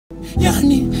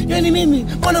yani mimi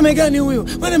mwanaume gani huyu?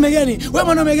 Mwanaume gani? Wewe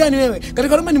mwanaume gani wewe? Katika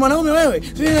wanaume ni mwanaume wewe.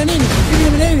 Vile nini?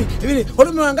 Vile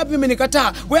wanaume wangapi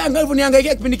wamenikataa? Wewe angalau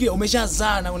niangaikia kipindi kile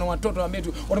umeshazaa na una watoto ambao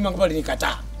wanaume wangapi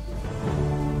walinikataa?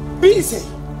 Busy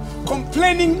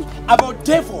complaining about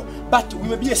devil, but we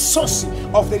will be a source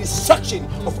of the destruction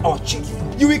of our children.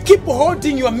 You will keep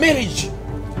holding your marriage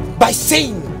by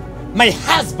saying, my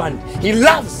husband, he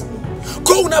loves me.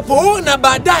 Kwa unapoona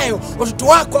baadaye watoto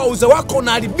wako au uzao wako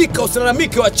unaharibika,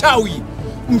 usilalamike wachawi.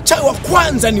 Mchawi wa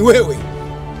kwanza ni wewe,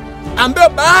 ambaye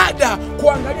baada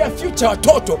kuangalia future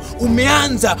watoto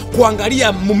umeanza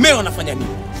kuangalia mumeo anafanya nini.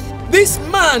 This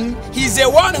man, he is the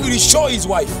one who will show his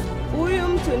wife. Huyu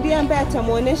mtu ndiye ambaye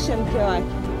atamuonesha mke wake.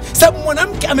 Sababu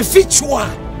mwanamke amefichwa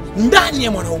ndani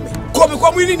ya mwanaume.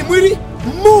 Kwa mwili ni mwili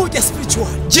mmoja spiritual.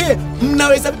 Je,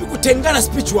 mnaweza vipi kutengana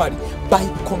spiritually? By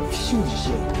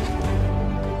confusion.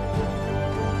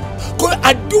 Kwa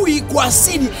adui kwa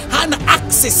asili hana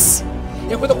access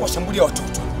ya kwenda kuwashambulia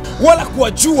watoto,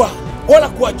 wala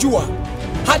kuwajua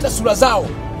hata sura zao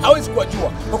hawezi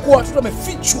kuwajua, kwa kuwa watoto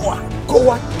wamefichwa. Kwa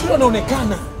watoto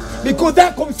wanaonekana because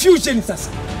that confusion sasa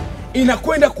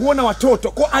inakwenda kuona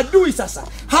watoto. Kwa adui sasa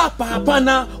hapa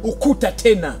hapana ukuta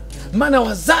tena, maana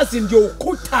wazazi ndio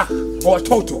ukuta wa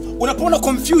watoto. Unapoona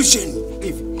confusion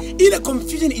hivi, ile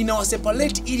confusion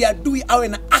inawaseparate ili adui awe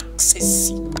na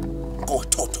access kwa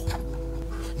watoto.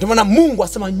 Ndio maana Mungu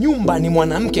asema nyumba ni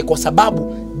mwanamke, kwa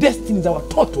sababu destiny za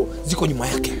watoto ziko nyuma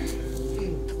yake.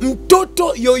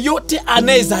 Mtoto yoyote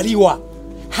anayezaliwa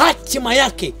hatima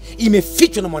yake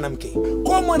imefichwa na mwanamke.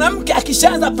 Kwa mwanamke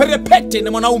akishaanza perepete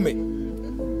na mwanaume,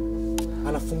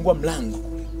 anafungua mlango.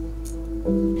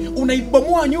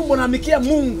 Unaibomoa nyumba na mikia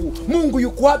Mungu. Mungu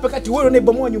yuko hapa kati wewe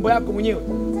unaibomoa nyumba yako mwenyewe.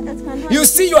 You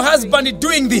see your husband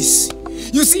doing this.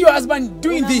 You see your husband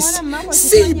doing this.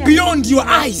 See beyond your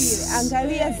eyes.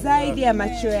 Angalia zaidi ya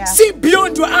macho yako. See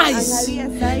beyond your eyes.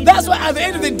 That's why at the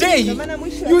end of the day,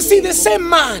 you see the same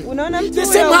man, the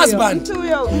same husband,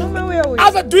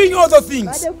 after doing all the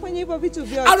things,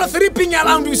 after sleeping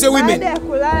around with the women,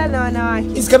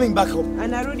 he's coming back home.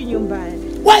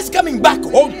 Why is coming back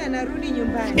home?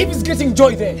 If he's getting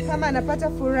joy there.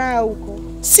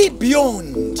 See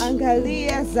beyond.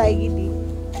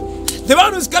 The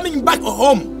one who's coming back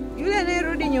home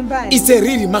is a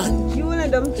real man.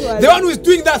 The one who is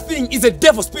doing that thing is a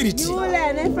devil spirit.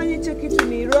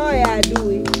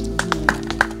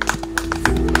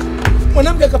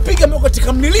 Mwanamke akapiga magoti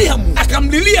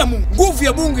akamlilia Mungu. Nguvu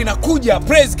ya Mungu inakuja,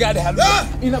 praise God, hallelujah.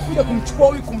 Inakuja kumchukua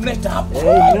huyu kumleta hapa.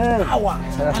 Hawa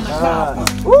anakaa hapa.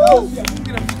 Nguvu ya Mungu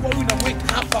inamchukua huyu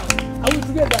inamweka hapa. Au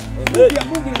together. Nguvu ya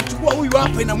Mungu inamchukua huyu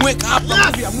hapa inamweka hapa.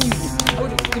 Nguvu ya Mungu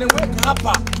inamweka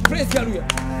hapa. Praise hallelujah.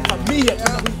 Familia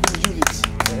unity.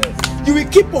 You will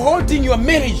keep holding your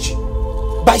marriage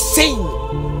by saying,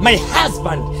 my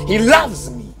husband, he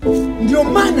loves me. Ndio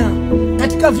maana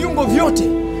katika viungo vyote,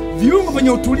 viungo vyenye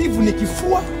utulivu ni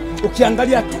kifua.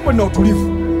 Ukiangalia tumbo na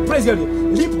utulivu, praise God,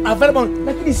 lip available,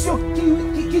 lakini sio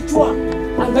kichwa.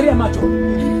 Angalia macho.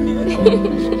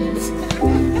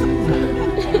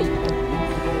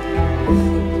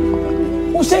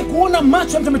 Ushawahi kuona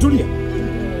macho mtu ametulia?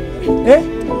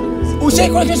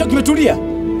 Ushawahi kuona kichwa kimetulia?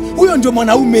 Huyo ndio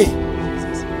mwanaume.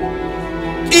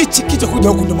 Hichi kichwa kuja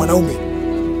huku ndio mwanaume.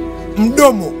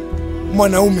 Mdomo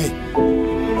mwanaume.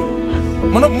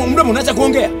 Mdomo unaacha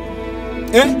kuongea.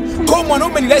 Kwa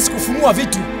mwanaume ni rahisi kufumua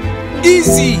vitu.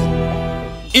 Easy.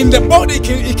 In the body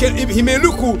he may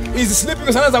look is sleeping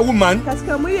with another woman.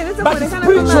 Katika mwili anaweza kuonekana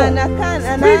kama anakaa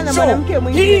na mwanamke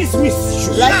mwingine. He is with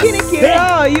you. Lakini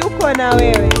kiroho yuko na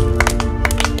wewe.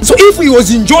 So if he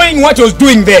was enjoying what he was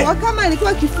doing there, kama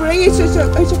alikuwa akifurahia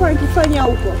hicho kwa kifanya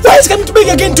huko, why is coming to beg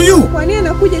again to you? Kwa nini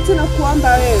anakuja tena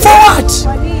kuomba wewe? For what?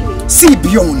 Kwa nini? See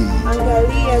beyond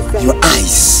Angalia your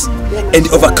eyes and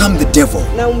overcome the devil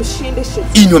na umshinde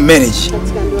shetani in your marriage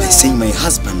by saying, my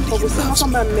husband, he loves me.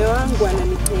 Mume wangu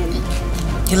ananipenda.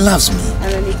 He loves me.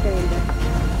 Ananipenda.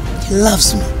 He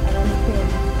loves me.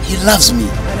 He loves me.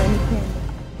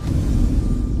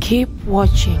 Keep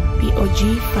watching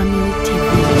POG Family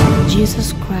TV.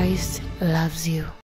 Jesus Christ loves you.